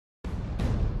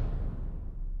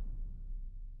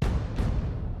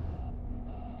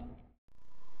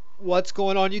What's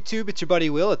going on YouTube? It's your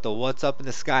buddy Will at the What's Up in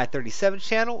the Sky 37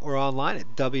 channel or online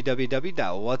at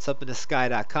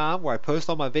www.whatsupinthesky.com where I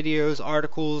post all my videos,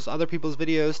 articles, other people's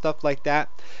videos, stuff like that.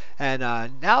 And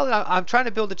now that I'm trying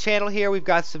to build a channel here, we've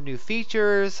got some new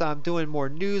features. I'm doing more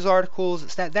news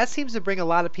articles. That seems to bring a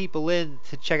lot of people in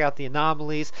to check out the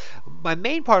anomalies. My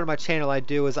main part of my channel I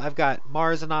do is I've got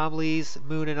Mars anomalies,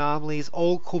 moon anomalies,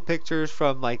 old cool pictures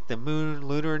from like the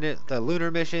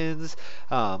lunar missions,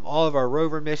 all of our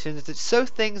rover missions. It's so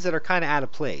things that are kind of out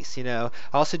of place, you know.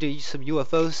 I also do some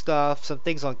UFO stuff, some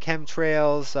things on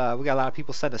chemtrails. We got a lot of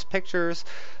people send us pictures.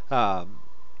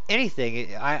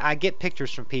 Anything. I get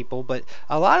pictures from people, but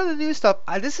a lot of the new stuff,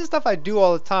 this is stuff I do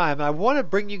all the time. I want to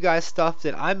bring you guys stuff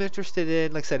that I'm interested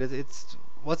in. Like I said, it's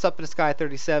What's Up in the Sky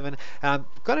 37. And I'm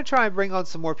going to try and bring on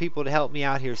some more people to help me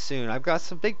out here soon. I've got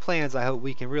some big plans. I hope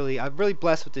we can I'm really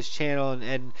blessed with this channel.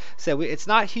 And so it's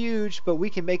not huge, but we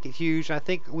can make it huge. And I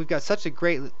think we've got such a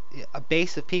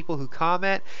base of people who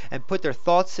comment and put their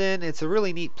thoughts in. It's a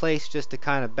really neat place just to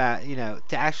kind of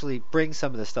to actually bring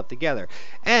some of this stuff together.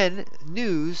 And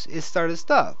news is started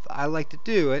stuff I like to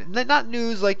do. And not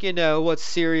news like, you know, what's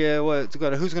Syria, who's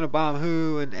going to bomb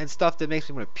who, and stuff that makes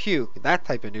me want to puke. That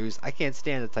type of news. I can't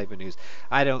stand the type of news.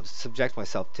 I don't subject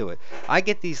myself to it. I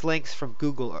get these links from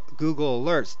Google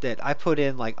alerts that I put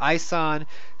in, like ISON.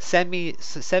 Send me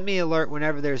alert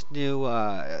whenever there's new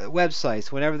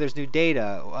websites, whenever there's new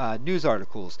data, news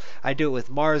articles. I do it with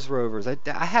Mars rovers. I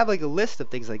have like a list of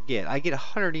things I get. I get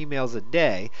 100 emails a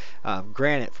day,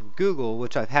 granted from Google,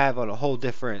 which I have on a whole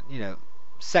different,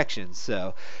 sections.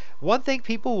 So one thing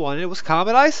people wanted was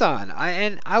Comet ISON.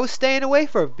 And I was staying away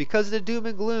from it because of the doom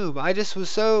and gloom. I just was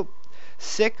so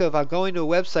sick of going to a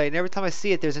website, and every time I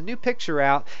see it, there's a new picture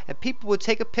out, and people would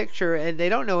take a picture and they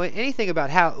don't know anything about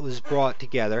how it was brought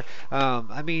together.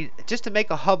 I mean, just to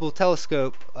make a Hubble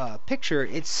telescope picture,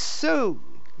 it's so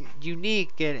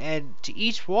unique and to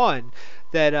each one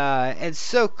that and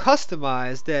so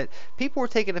customized that people were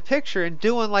taking a picture and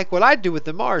doing like what I do with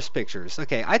the Mars pictures.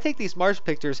 Okay, I take these Mars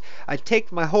pictures, I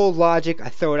take my whole logic, I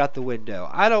throw it out the window.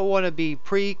 I don't want to be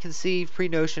preconceived,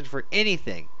 pre-notioned for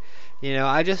anything.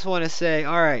 I just want to say,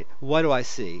 all right, what do I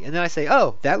see? And then I say,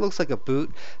 oh, that looks like a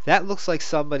boot. That looks like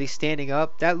somebody standing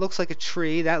up. That looks like a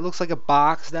tree. That looks like a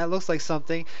box. That looks like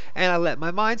something. And I let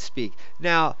my mind speak.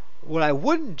 Now, what I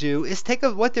wouldn't do is take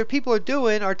what their people are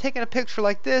doing, are taking a picture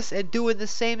like this and doing the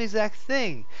same exact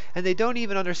thing. And they don't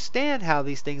even understand how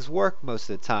these things work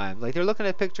most of the time. Like they're looking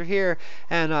at a picture here,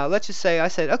 and let's just say I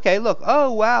said, okay, look,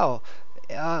 oh, wow.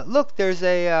 Look, there's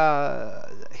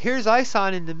here's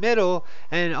ISON in the middle,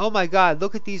 and oh my God,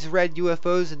 look at these red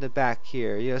UFOs in the back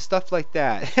here, stuff like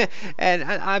that. And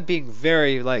I'm being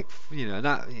very, like,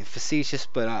 not facetious,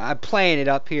 but I'm playing it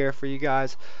up here for you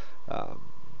guys.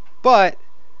 But,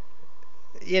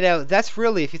 that's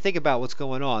really, if you think about what's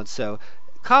going on. So,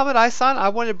 Comet ISON, I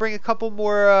wanted to bring a couple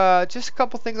more, just a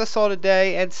couple things I saw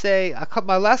today, and say,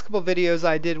 my last couple videos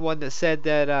I did one that said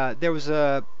that there was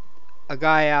a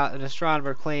guy out, an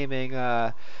astronomer, claiming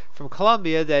from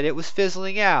Colombia that it was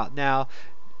fizzling out. Now,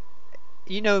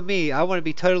 you know me, I want to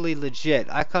be totally legit.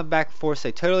 I come back and forth,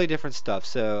 say totally different stuff.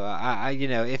 So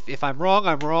if I'm wrong,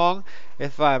 I'm wrong.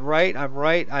 If I'm right, I'm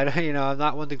right. I'm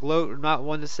not one to gloat. I'm not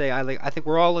one to say I think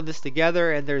we're all in this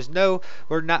together. And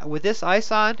we're not with this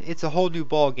ISON. It's a whole new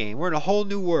ball game. We're in a whole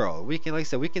new world. We can, like I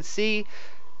said, we can see.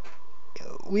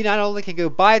 We not only can go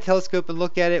buy a telescope and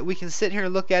look at it, we can sit here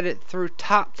and look at it through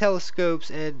top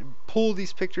telescopes and pull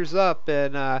these pictures up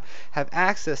and have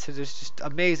access to this just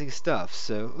amazing stuff.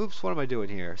 So, oops, what am I doing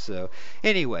here? So,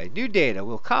 anyway, new data.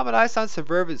 Will Comet ISON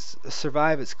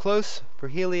survive its close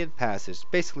Perihelion passage?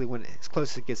 Basically, when it's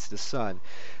close as it gets to the sun.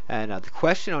 And the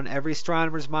question on every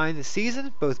astronomer's mind this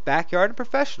season, both backyard and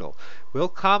professional: will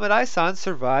Comet ISON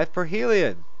survive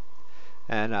Perihelion?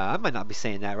 And I might not be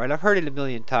saying that right. I've heard it a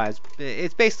million times.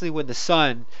 It's basically when the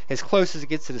sun, as close as it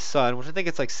gets to the sun, which I think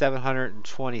it's like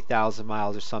 720,000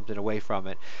 miles or something away from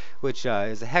it, which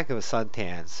is a heck of a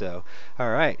suntan. So, all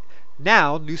right.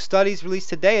 Now, new studies released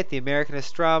today at the American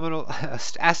Astronomical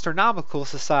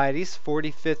Society's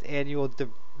 45th Annual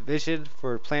Division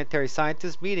for Planetary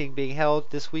Scientists meeting being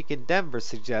held this week in Denver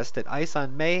suggest that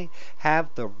ISON may have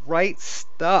the right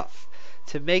stuff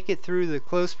to make it through the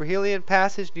close Perihelion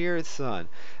passage near its sun.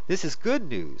 This is good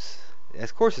news.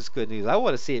 Of course it's good news. I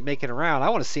want to see it making around. I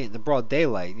want to see it in the broad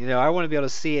daylight. I want to be able to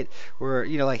see it where,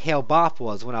 like Hale Bopp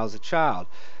was when I was a child.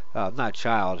 Not a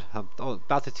child. I'm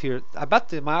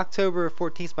my October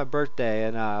 14th is my birthday,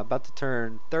 and about to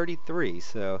turn 33.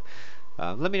 So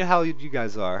let me know how old you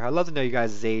guys are. I'd love to know you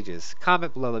guys' ages.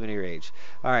 Comment below, let me know your age.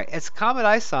 Alright, as Comet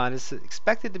ISON is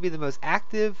expected to be the most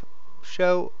active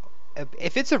show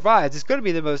if it survives, it's going to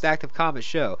be the most active comet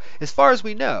show, as far as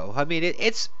we know. I mean,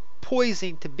 it's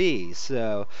poising to be.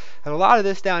 So, and a lot of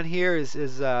this down here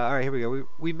is all right. Here we go.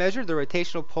 We measured the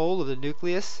rotational pole of the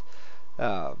nucleus.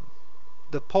 Um,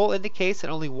 the pole indicates that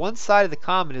only one side of the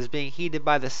comet is being heated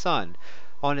by the sun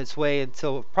on its way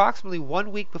until approximately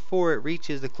 1 week before it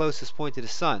reaches the closest point to the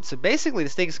sun. So basically,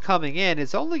 this thing's coming in.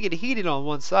 It's only getting heated on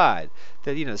one side.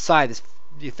 The side is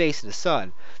you're facing the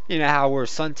sun. You know how we're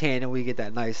suntan and we get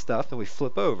that nice stuff and we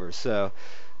flip over. So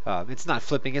it's not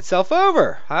flipping itself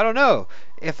over. I don't know.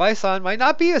 If ISON might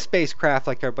not be a spacecraft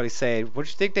like everybody's saying, would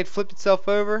you think they'd flip itself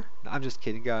over? I'm just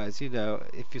kidding, guys.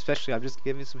 Especially I'm just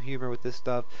giving some humor with this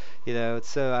stuff. It's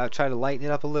so I try to lighten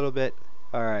it up a little bit.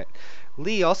 All right.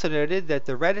 Lee also noted that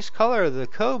the reddish color of the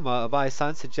coma of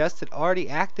ISON suggested already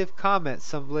active comets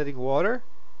sublimating water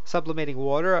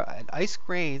and ice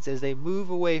grains as they move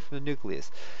away from the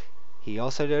nucleus. He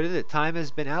also noted that time has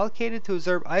been allocated to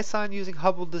observe ISON using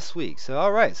Hubble this week. So,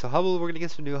 all right, so Hubble, we're going to get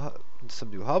some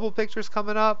new Hubble pictures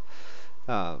coming up.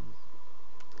 I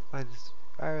think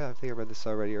I read this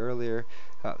already earlier.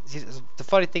 The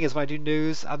funny thing is when I do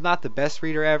news, I'm not the best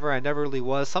reader ever. I never really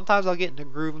was. Sometimes I'll get in a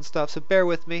groove and stuff, so bear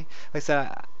with me. Like I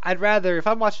said, I'd rather, if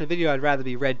I'm watching a video, I'd rather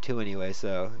be read to anyway.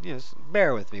 So,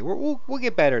 bear with me. We'll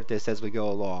get better at this as we go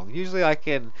along. Usually I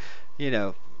can,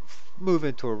 move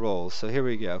into a role. So here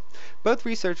we go. Both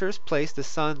researchers placed the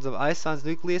suns of ISON's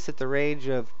nucleus at the range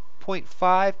of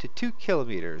 0.5 to 2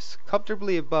 kilometers,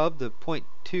 comfortably above the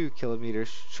 0.2 kilometer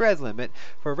shred limit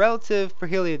for relative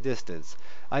perihelion distance.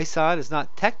 ISON is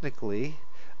not technically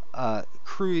a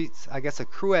Cruets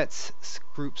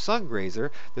group sun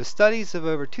grazer. The studies of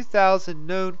over 2,000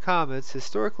 known comets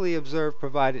historically observed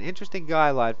provide an interesting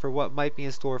guideline for what might be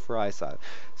in store for ISON.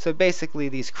 So basically,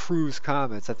 these cruise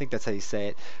comets, I think that's how you say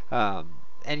it.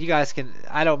 And you guys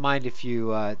I don't mind if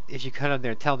you come on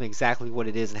there and tell me exactly what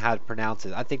it is and how to pronounce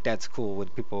it. I think that's cool when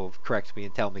people correct me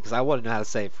and tell me, because I want to know how to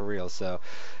say it for real. So,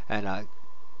 and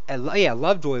yeah,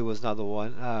 Lovejoy was another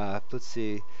one. Let's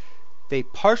see. They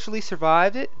partially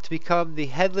survived it to become the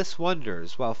headless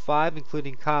wonders, while 5,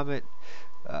 including Comet,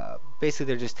 basically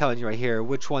they're just telling you right here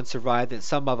which one survived, and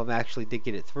some of them actually did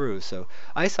get it through. So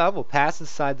ISON will pass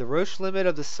inside the Roche limit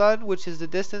of the Sun, which is the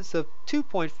distance of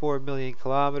 2.4 million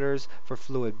kilometers for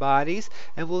fluid bodies,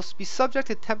 and will be subject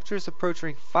to temperatures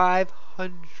approaching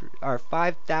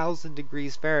 5,000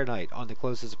 degrees Fahrenheit on the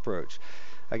closest approach.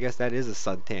 I guess that is a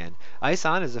suntan.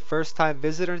 ISON is a first-time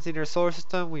visitor into the inner solar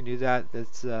system. We knew that.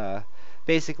 That's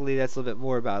basically that's a little bit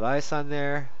more about ISON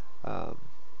there.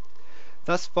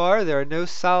 Thus far, there are no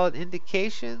solid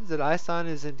indications that ISON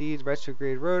is indeed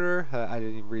retrograde rotor. I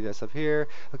didn't even read this up here.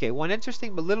 Okay, one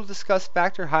interesting but little discussed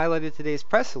factor highlighted in today's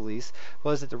press release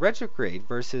was that the retrograde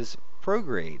versus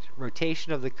prograde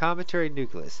rotation of the cometary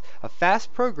nucleus. A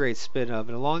fast prograde spin of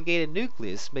an elongated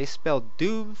nucleus may spell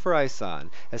doom for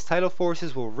ISON, as tidal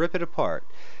forces will rip it apart.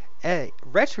 A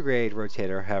retrograde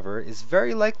rotator, however, is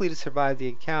very likely to survive the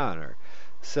encounter.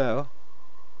 So,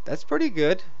 that's pretty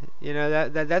good.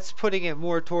 That's putting it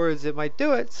more towards it might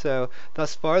do it. So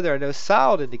thus far there are no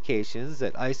solid indications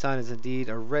that ISON is indeed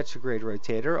a retrograde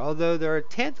rotator, although there are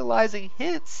tantalizing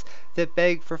hints that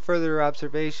beg for further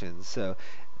observations. So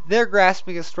they're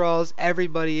grasping at straws.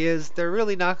 Everybody is. They're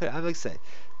really not going to. I'm going to say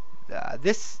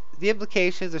the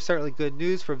implications are certainly good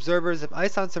news for observers. If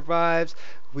ISON survives,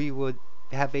 we would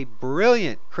have a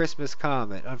brilliant Christmas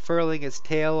comet unfurling its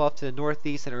tail off to the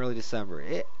northeast in early December.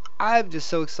 I'm just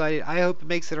so excited. I hope it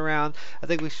makes it around. I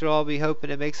think we should all be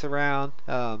hoping it makes it around.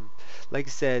 Like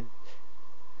I said,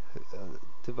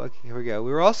 here we go.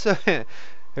 We were also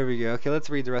here we go. Okay, let's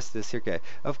read the rest of this here. Okay.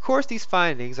 Of course, these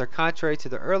findings are contrary to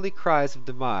the early cries of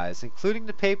demise, including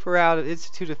the paper out at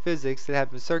Institute of Physics that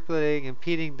have been circulating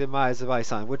impeding demise of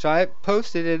ISON, which I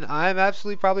posted, and I'm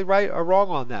absolutely probably right or wrong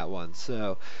on that one.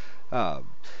 So,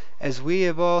 as we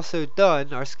have also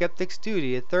done our skeptics'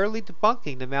 duty in thoroughly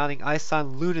debunking the mounting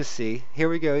ISON lunacy, here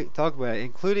we go, talk about it,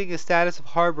 including the status of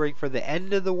harboring for the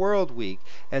end of the world week,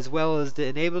 as well as the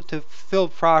enabled to fulfill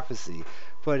prophecy.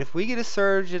 But if we get a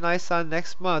surge in ISON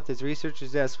next month, as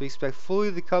researchers ask, we expect fully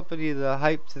the company the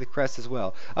hype to the crest as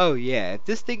well. Oh yeah, if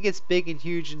this thing gets big and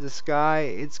huge in the sky,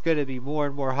 it's going to be more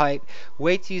and more hype.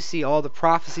 Wait till you see all the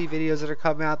prophecy videos that are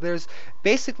coming out. There's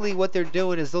basically what they're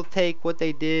doing is they'll take what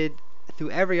they did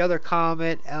through every other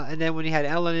comet, and then when you had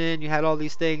Ellen, you had all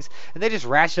these things, and they just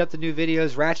ratchet up the new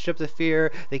videos, ratchet up the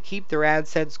fear. They keep their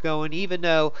AdSense going, even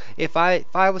though if I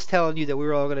was telling you that we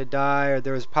were all going to die, or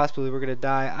there was a possibility we were going to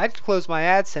die, I'd close my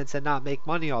AdSense and not make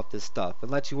money off this stuff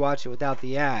and let you watch it without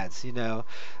the ads.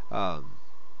 I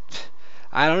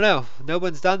don't know. No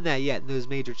one's done that yet in those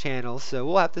major channels, so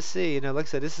we'll have to see. Like I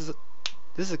said, this is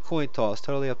This is a coin toss,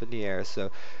 totally up in the air.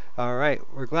 So, all right,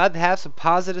 we're glad to have some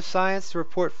positive science to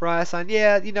report for ISON.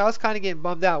 Yeah, I was kind of getting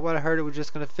bummed out when I heard it was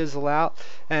just going to fizzle out.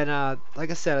 And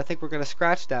like I said, I think we're going to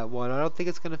scratch that one. I don't think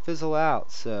it's going to fizzle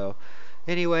out. So,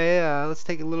 anyway, let's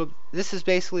take a little. This is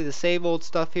basically the same old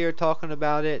stuff here, talking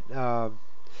about it.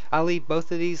 I'll leave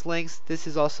both of these links. This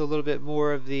is also a little bit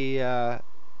more of the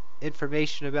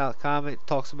information about Comet. It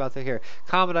talks about the here.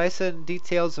 Comet ISON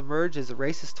details emerge as it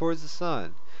races towards the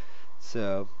sun.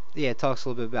 So yeah, it talks a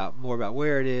little bit about more about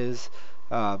where it is.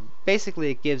 Basically,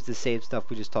 it gives the same stuff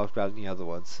we just talked about in the other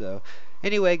ones. So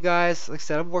anyway, guys, like I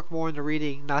said, I'm working more on the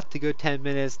reading, not to go 10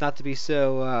 minutes, not to be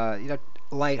so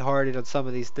lighthearted on some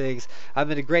of these things.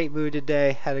 I'm in a great mood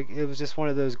today. It was just one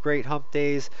of those great hump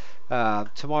days.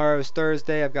 Tomorrow is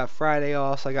Thursday. I've got Friday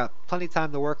off, so I got plenty of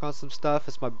time to work on some stuff.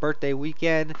 It's my birthday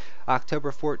weekend,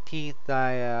 October 14th.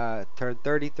 I turned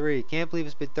 33. Can't believe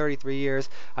it's been 33 years.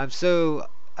 I'm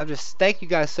just thank you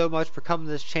guys so much for coming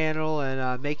to this channel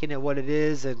and making it what it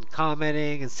is, and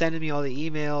commenting and sending me all the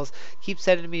emails. Keep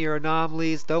sending me your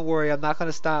anomalies. Don't worry, I'm not going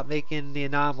to stop making the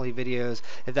anomaly videos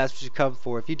if that's what you come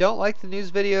for. If you don't like the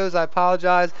news videos, I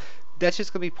apologize. That's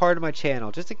just going to be part of my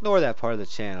channel. Just ignore that part of the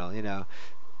channel.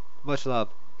 Much love.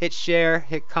 Hit share,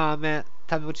 hit comment.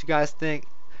 Tell me what you guys think.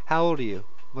 How old are you?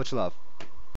 Much love.